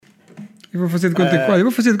Eu vou fazer de conta que... Olha, eu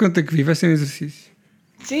vou fazer de conta que vi, vai ser um exercício.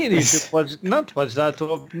 Sim, tu podes dar a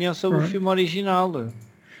tua opinião sobre o filme original.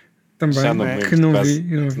 Também, Já não que não vi.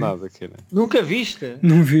 Nada, cara. Nunca viste?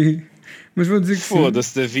 Não vi. Mas vou dizer que sim.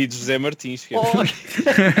 Foda-se, David José Martins. Que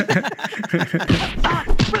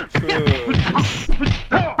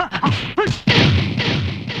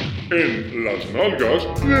En las nalgas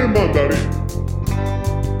de mandarín.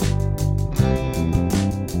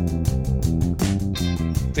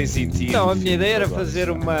 Tem sentido. Não, a minha ideia era fazer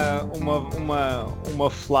uma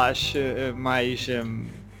flash mais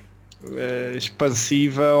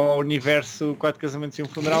expansiva ao universo 4 casamentos e um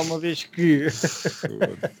funeral, uma vez que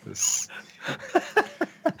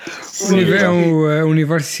É o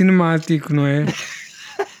universo cinemático, não é?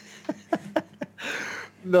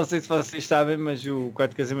 não sei se vocês sabem, mas o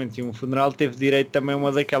 4 casamentos e um funeral teve direito também a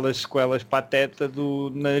uma daquelas sequelas pateta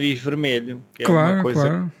do Nariz Vermelho, que é Claro, uma coisa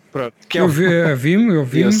claro. Pronto, que é Eu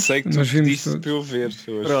vimos. Eu sei que tu nós vimos pediste todos. para eu ver.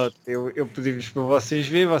 Pronto, eu pedi-vos para vocês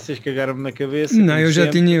verem, vocês cagaram-me na cabeça. Não, eu já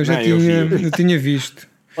tinha visto.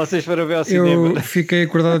 Vocês foram ver ao cinema. Eu fiquei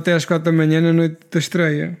acordado até às 4 da manhã na noite da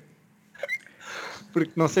estreia.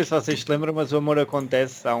 Porque não sei se vocês se lembram, mas o Amor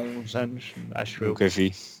Acontece há uns anos, acho Nunca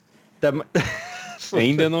vi. Também...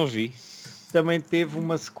 Ainda não vi. Também teve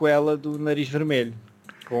uma sequela do Nariz Vermelho.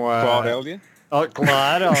 Com a Aurélia? Oh,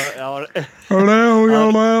 claro, Aurélia.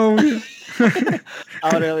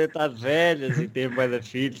 A Aurélia está de velhas e tem bué de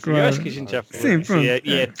filhos. Claro. Eu acho que a gente já falou Sim, disso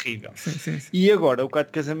e é terrível. Sim. E agora o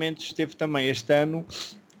 4 Casamentos teve também este ano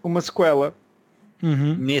uma sequela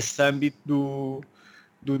nesse âmbito do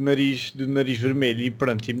nariz vermelho. E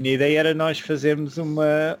pronto, e a minha ideia era nós fazermos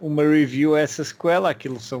uma review a essa sequela.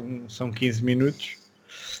 Aquilo são 15 minutos.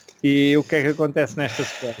 E o que é que acontece nesta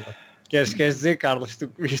sequela? Queres dizer, Carlos,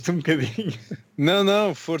 tu viste um bocadinho?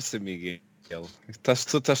 Não, força, Miguel. Estás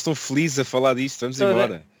tão feliz a falar disto, vamos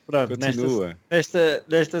embora. Pronto, continua.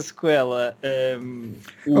 Nesta sequela...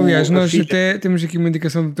 Aliás, nós até temos aqui uma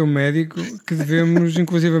indicação do teu médico que devemos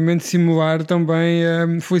inclusivamente simular também a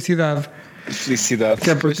felicidade. Felicidade. Que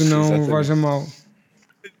é porque não vais a mal.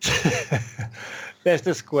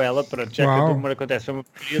 Desta sequela, pronto, já que o número acontece foi uma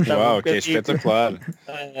porcaria, Uau, que é espetacular.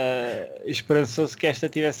 Esperançou-se que esta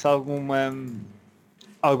tivesse alguma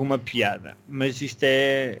piada, mas isto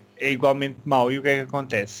é igualmente mau. E o que é que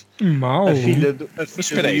acontece? Mau? Mas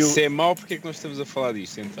espera aí, se é mau, porque é que nós estamos a falar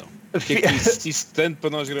disto então? Porque é que insististe tanto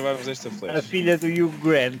para nós gravarmos esta flash? A filha do Hugh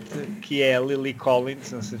Grant, que é a Lily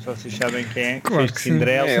Collins, não sei se vocês sabem quem é, claro que fez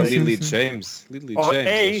Cinderela. É a Lily James.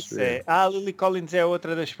 É isso, é. A Lily Collins é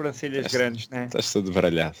outra das sobrancelhas grandes, né? Estás todo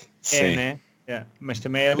baralhado. É, né? É. Mas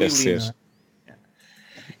também é a Lily, não é?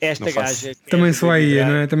 Esta gaja... Também só ia,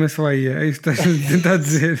 não é? Também só ia. É isso que estás a tentar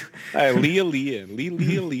dizer. Lia.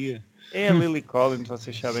 É a Lily Collins,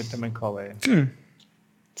 vocês sabem também qual é.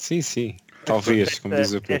 Sim. Talvez, como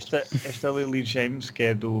diz o Pedro. Esta Lily James, que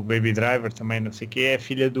é do Baby Driver, também não sei o que, é a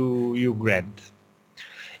filha do Hugh Grant.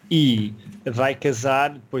 E vai casar,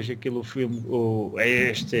 depois aquilo, o filme,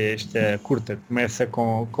 esta curta começa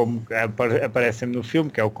como aparece no filme,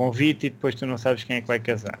 que é o convite, e depois tu não sabes quem é que vai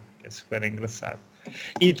casar. Que é super engraçado.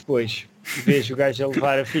 E depois vejo o gajo a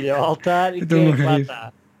levar a filha ao altar e quem é que lá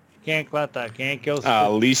está? Quem é que lá está? Quem é que é o... A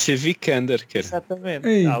Alicia Vikander, cara. Exatamente.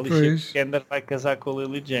 Ei, a Alicia Vikander vai casar com a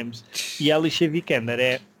Lily James. E a Alicia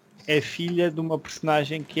Vikander é filha de uma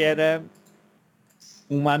personagem que era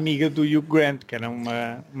uma amiga do Hugh Grant, que era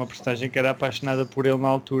uma personagem que era apaixonada por ele na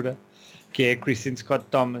altura, que é a Kristen Scott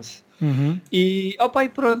Thomas. E e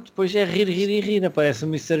pronto, depois é rir, aparece o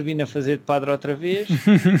Mr. Bean a fazer de padre outra vez.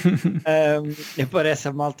 Aparece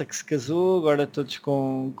a malta que se casou, agora todos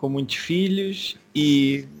com muitos filhos,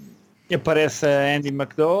 e aparece a Andie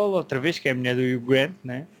MacDowell outra vez, que é a mulher do Hugh Grant,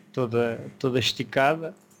 né? toda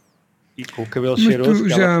esticada e com o cabelo cheiroso.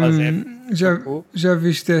 Que ela faz já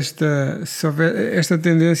viste esta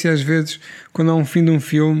tendência às vezes, quando há um fim de um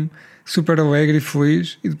filme super alegre e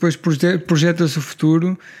feliz, e depois projeta-se o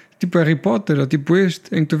futuro, tipo Harry Potter, ou tipo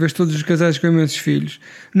este, em que tu vês todos os casais com imensos filhos.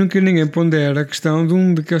 Nunca ninguém pondera a questão de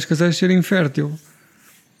um daqueles casais ser infértil.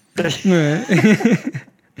 Não é?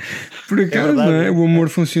 Por acaso, verdade, não é? O amor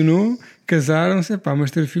funcionou, casaram-se,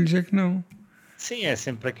 mas ter filhos é que não. Sim, é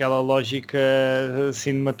sempre aquela lógica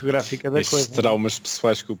cinematográfica da coisa. Traumas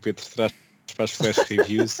pessoais que o Pedro traz para as flash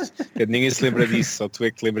reviews. Ninguém se lembra disso, só tu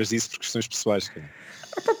é que lembras disso por questões pessoais.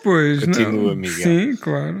 Pois, continua, Miguel. Sim,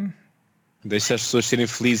 claro. Deixa as pessoas serem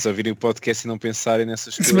felizes, ouvirem o podcast e não pensarem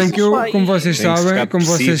nessas coisas. Se bem que eu, como vocês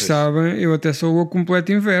sabem, eu até sou o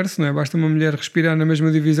completo inverso, não é? Basta uma mulher respirar na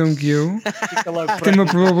mesma divisão que eu, tem uma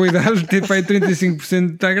probabilidade de ter para aí 35%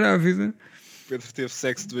 de estar grávida. Pedro teve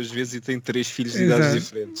sexo 2 vezes e tem 3 filhos de idades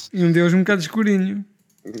diferentes. E um deles um bocado escurinho.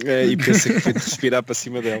 E pensa que foi de respirar para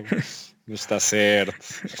cima dela. Mas está certo.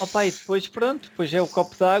 Opa, e depois é o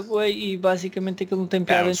copo d'água e basicamente aquilo não tem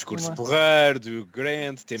piada. É um discurso porreiro do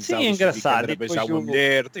Grant, temos sim, engraçado. A beijar uma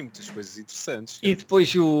mulher, tem muitas coisas interessantes. E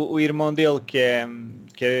depois o irmão dele que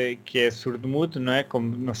é surdo-mudo, não é?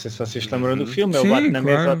 Como não sei se vocês se lembram do filme, ele bate na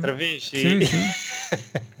mesa outra vez sim.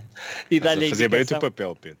 E dá-lhe fazer bem o teu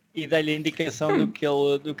papel, Pedro. E dá-lhe a indicação do que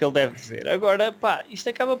ele deve dizer. Agora, pá, isto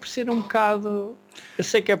acaba por ser um bocado, eu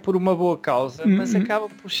sei que é por uma boa causa, mas acaba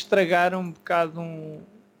por estragar um bocado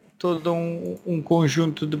todo um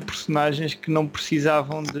conjunto de personagens que não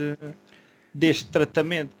precisavam deste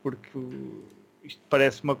tratamento, porque isto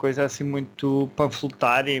parece uma coisa assim muito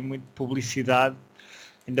panfletária e muito publicidade,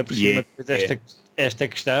 ainda por cima depois esta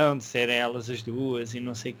questão de serem elas as duas e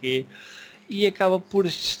não sei o quê. E acaba por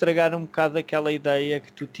estragar um bocado aquela ideia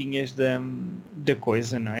que tu tinhas da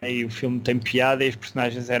coisa, não é? E o filme tem piada e as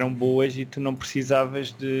personagens eram boas e tu não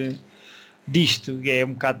precisavas disto, é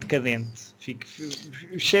um bocado decadente.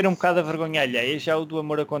 Cheira um bocado a vergonha alheia. Já o do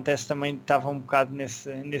Amor Acontece também estava um bocado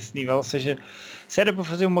nesse nível, ou seja, se era para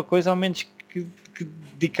fazer uma coisa, ao menos que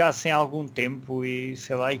dedicassem algum tempo e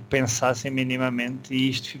sei lá, e pensassem minimamente, e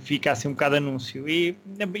isto ficasse um bocado anúncio e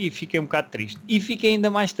fiquei um bocado triste. E fiquei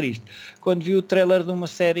ainda mais triste quando vi o trailer de uma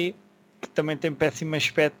série que também tem péssimo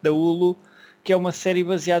aspecto da Hulu, que é uma série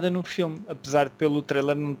baseada no filme, apesar de pelo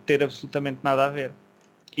trailer não ter absolutamente nada a ver.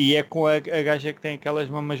 E é com a gaja que tem aquelas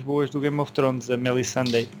mamas boas do Game of Thrones, a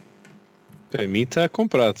Melisandre. Para mim está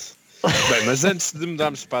comprado. Bem, mas antes de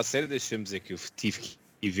mudarmos para a série, deixa-me dizer que eu tive que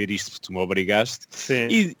ver isto porque tu me obrigaste.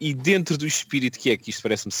 E dentro do espírito que é, que isto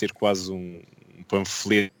parece-me ser quase um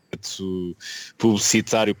panfleto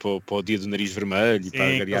publicitário para o dia do nariz vermelho, sim, e para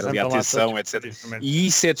agregar ali a atenção, etc. E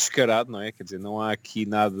isso é descarado, não é? Quer dizer, não há aqui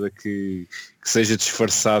nada que seja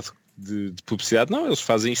disfarçado de publicidade. Não, eles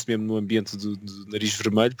fazem isto mesmo no ambiente do nariz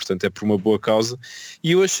vermelho, portanto é por uma boa causa.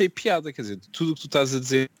 E eu achei piada, quer dizer, tudo o que tu estás a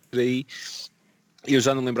dizer aí, eu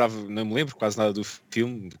já não me lembro quase nada do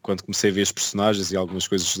filme, quando comecei a ver os personagens e algumas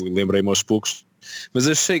coisas lembrei-me aos poucos, mas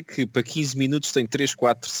achei que para 15 minutos tem 3,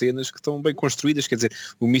 4 cenas que estão bem construídas, quer dizer,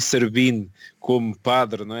 o Mr. Bean como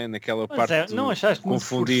padre, não é? Naquela parte não achaste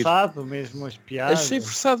confundir. Muito forçado mesmo as piadas? Achei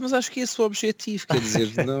forçado, mas acho que é esse o objetivo, quer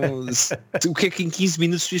dizer, não, o que é que em 15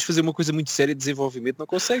 minutos devias fazer uma coisa muito séria de desenvolvimento, não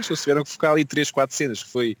consegues, eles tiveram que focar ali 3, 4 cenas, que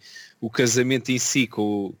foi o casamento em si,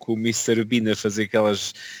 com o Mr. Bean a fazer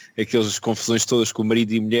aquelas confusões todas com o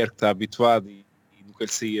marido e mulher que está habituado e nunca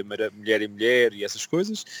lhe saía mulher e mulher e essas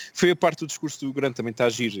coisas. Foi a parte do discurso do Grant, também está a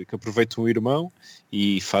giro, que aproveita um irmão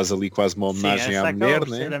e faz ali quase uma homenagem à mulher,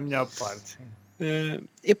 né? Ser a melhor parte.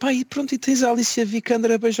 E pronto, e tens a Alicia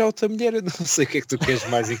Vikander a beijar outra mulher. Eu não sei o que é que tu queres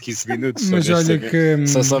mais em 15 minutos. Mas olha que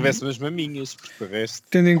só se houvesse umas maminhas, porque o resto...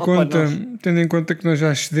 Tendo em conta que nós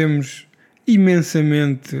já cedemos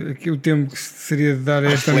imensamente aqui o tempo que seria de dar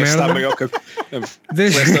a esta merda.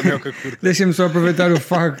 Deixa-me só aproveitar o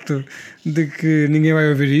facto de que ninguém vai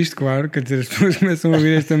ouvir isto, claro, quer dizer, as pessoas começam a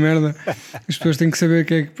ouvir esta merda, as pessoas têm que saber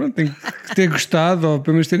que têm que ter gostado ou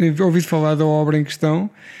pelo menos terem ouvido falar da obra em questão,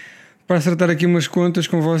 para acertar aqui umas contas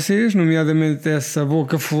com vocês, nomeadamente essa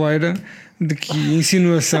boca foleira de que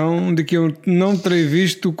insinuação de que eu não terei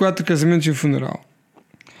visto 4 casamentos e um funeral.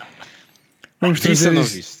 Vamos trazer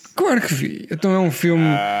isto. Claro que vi. Então é um filme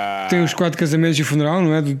que tem os 4 casamentos e o funeral,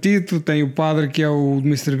 não é? Do título, tem o padre que é o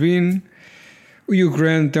Mr. Bean, o Hugh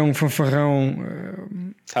Grant é um fanfarrão.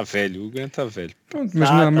 Está velho, o Grant está velho. Pronto,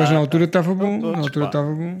 mas na altura estava bom. Na altura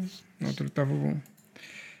estava bom.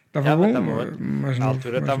 Estava bom, mas na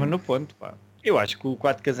altura estava no ponto, pá. Eu acho que o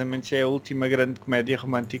 4 Casamentos é a última grande comédia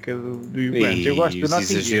romântica do Hugh Grant. Eu gosto do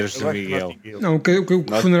Notting Hill. Não,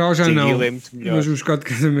 o funeral já não. É muito melhor. Mas os 4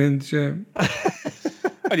 Casamentos é...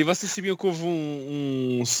 Olha, vocês sabiam que houve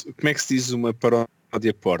como é que se diz uma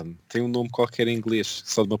paródia porno? Tem um nome qualquer em inglês,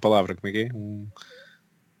 só de uma palavra, como é que é?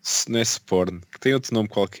 Não é sporn, que tem outro nome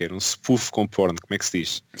qualquer, um spoof com porno, como é que se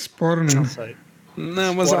diz? Sporn? Não sei.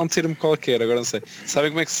 Não, mas há um termo qualquer, agora não sei.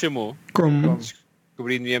 Sabem como é que se chamou? Como?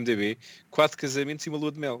 Descobri no IMDb, 4 casamentos e uma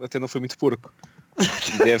lua de mel, até não foi muito porco.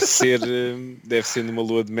 Deve ser numa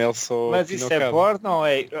lua de mel só. Mas isso é porno ou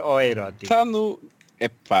é erótico? Está no...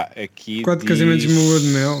 aqui 4 casamentos e uma lua de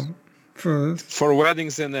mel. Foda-se. For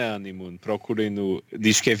Weddings and a Honeymoon. Procurem no...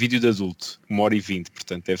 Diz que é vídeo de adulto. 1h20.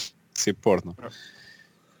 Portanto deve ser porno.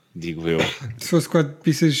 Digo eu. Se fosse 4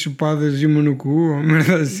 pizzas chupadas e uma no cu, ou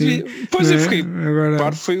merda assim. Pois eu fiquei.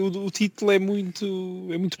 Agora... o título é muito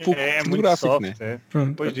pouco pornográfico, né?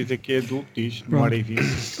 Depois diz aqui adulto, diz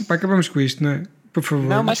 1h20. Pá, acabamos com isto, não é? Por favor.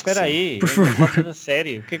 Não, mas espera aí. Por favor. Da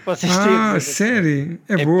série. O que é que vocês têm a dizer? Série?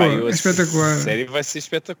 É boa, é espetacular. A série vai ser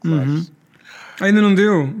espetacular. Ainda não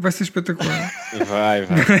deu? Vai ser espetacular. Vai.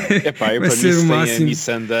 Epá, eu Vai para ser mim o se máximo. tem a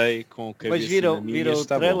Missandei com a cabeça Mas viram o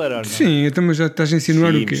trailer ou não? Sim, então mas já estás a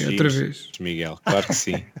insinuar o quê? Vimos, Outra vez? Miguel, claro que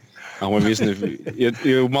sim. Há uma vez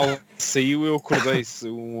eu mal saiu, eu acordei-se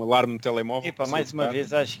um alarme no telemóvel. Epá, mais uma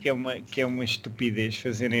vez acho que é uma estupidez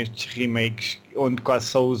fazerem estes remakes onde quase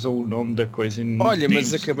só usam o nome da coisa. Olha,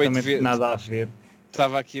 mas acabei de ver. Nada a ver.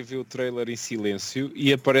 Estava aqui a ver o trailer em silêncio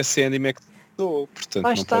e aparece Andy McDowell, portanto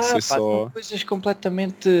não Está, pode ser só... são coisas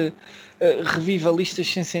completamente revivalistas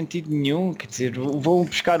sem sentido nenhum, quer dizer, vão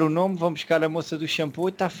buscar o nome, vão buscar a moça do shampoo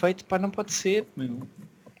e está feito, pá, não pode ser, meu.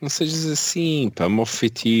 Não sejas assim, pá, mau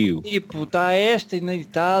feitio. Tipo, está esta e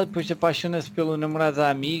tal, depois apaixona-se pelo namorado da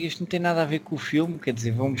amiga, isto não tem nada a ver com o filme, quer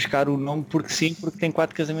dizer, vão buscar o nome porque sim, porque tem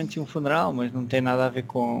 4 casamentos e um funeral, mas não tem nada a ver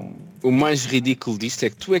com... O mais ridículo disto é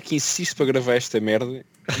que tu é que insistes para gravar esta merda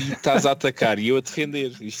e estás a atacar e eu a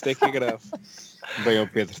defender, isto é que é grave. Bem, ó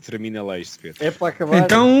Pedro, termina lá isto, Pedro. É para acabar.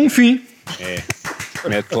 Então, um fim.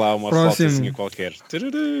 Mete lá uma Próximo. fotozinha qualquer.